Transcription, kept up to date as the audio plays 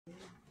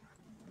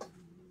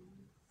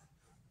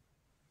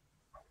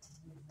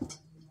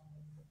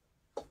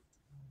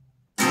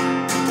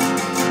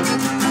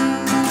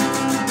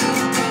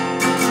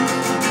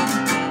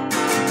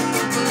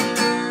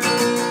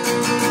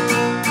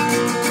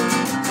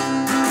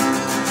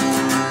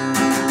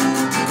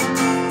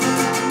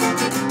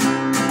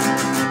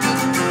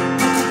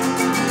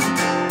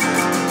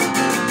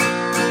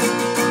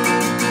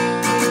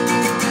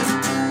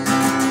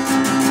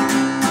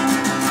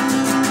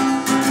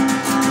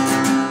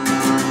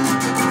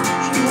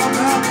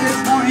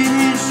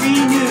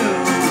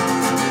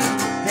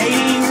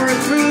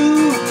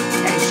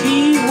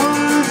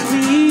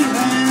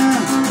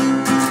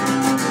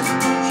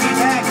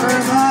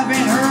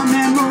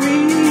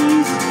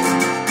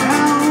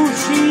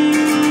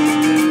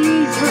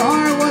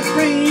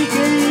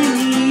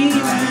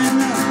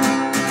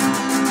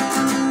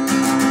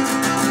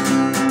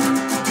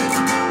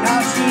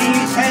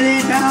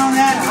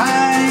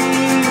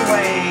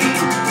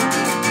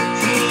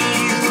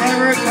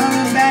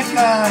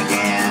back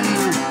again.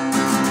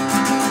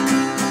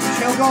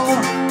 She'll go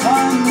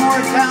one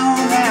more down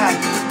that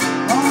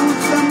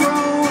lonesome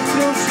road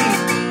till she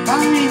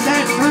finds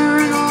that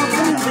turn off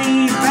and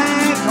leaves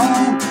back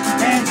home.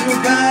 And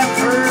she'll dust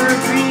her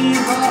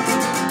dreams off,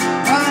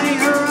 dry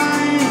her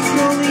eyes,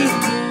 she'll leave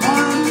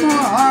one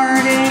more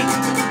heartache,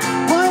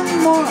 one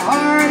more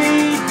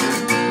heartache,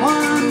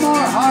 one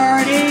more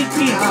heartache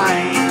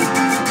behind.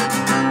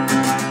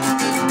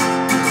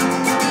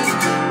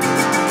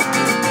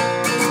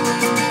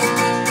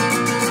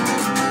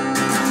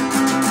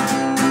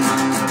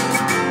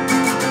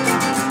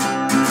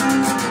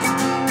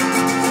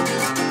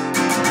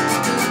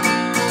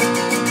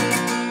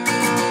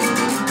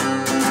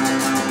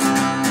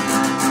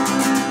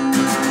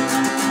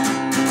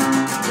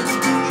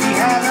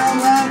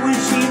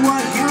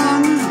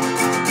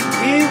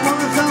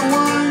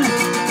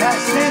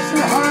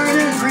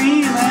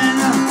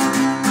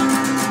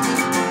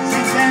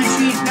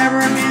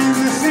 Never been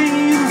the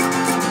same.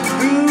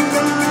 Through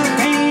the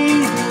pain,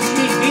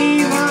 she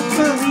gave up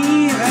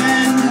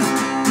believing.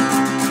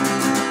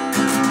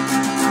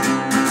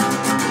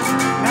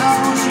 Now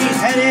she's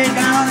headed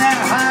down that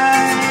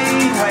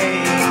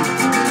highway.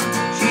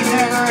 She's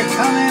never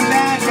coming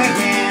back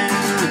again.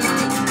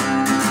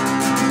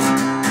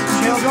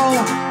 She'll go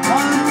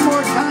one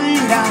more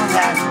time down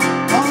that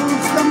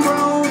lonesome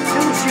road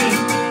till she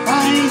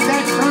finds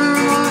that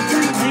turn off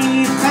and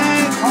leaves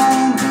back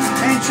home.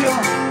 And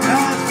she'll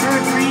dust her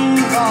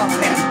dreams off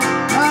and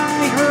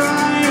dry her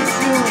eyes,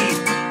 she'll leave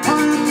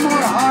one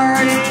more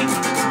heartache,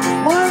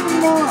 one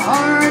more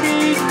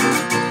heartache,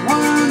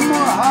 one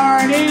more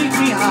heartache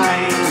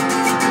behind.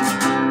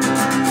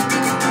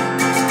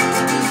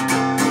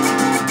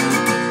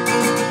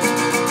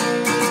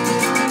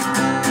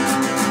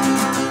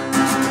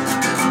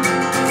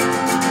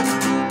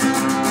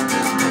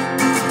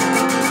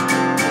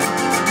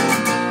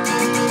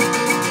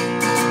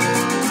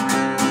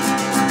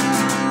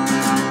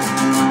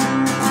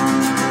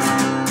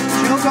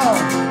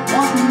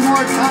 One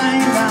more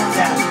time down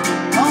that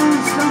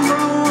lonesome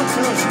road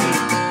till she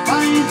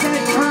finds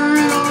that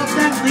turn off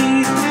that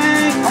leads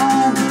back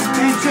home.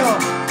 And she'll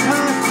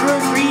dust her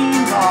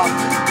dreams off,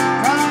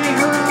 dry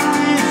her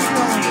eyes,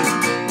 she'll leave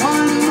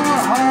one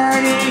more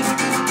heartache,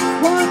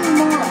 one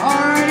more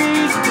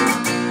heartache,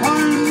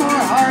 one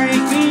more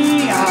heartache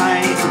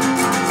behind.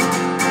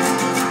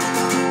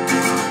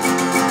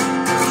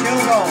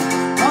 She'll go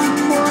one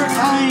more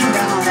time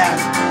down that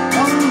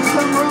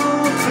lonesome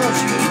road till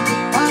she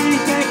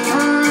finds that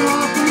turn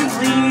off and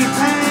leaves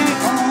back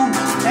home.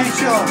 And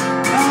she'll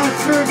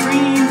dust her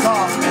dreams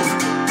off and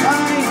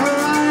dry her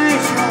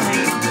eyes, she'll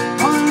leave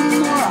one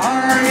more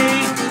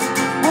heartache,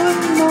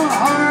 one more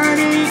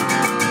heartache,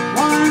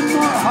 one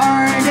more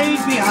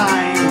heartache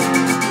behind.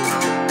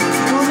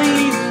 She'll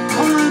leave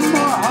one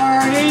more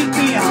heartache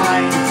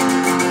behind.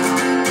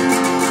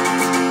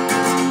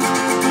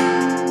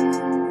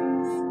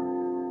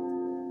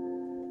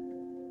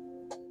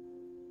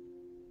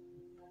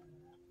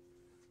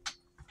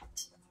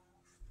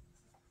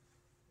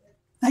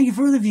 Thank you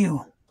for the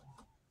view.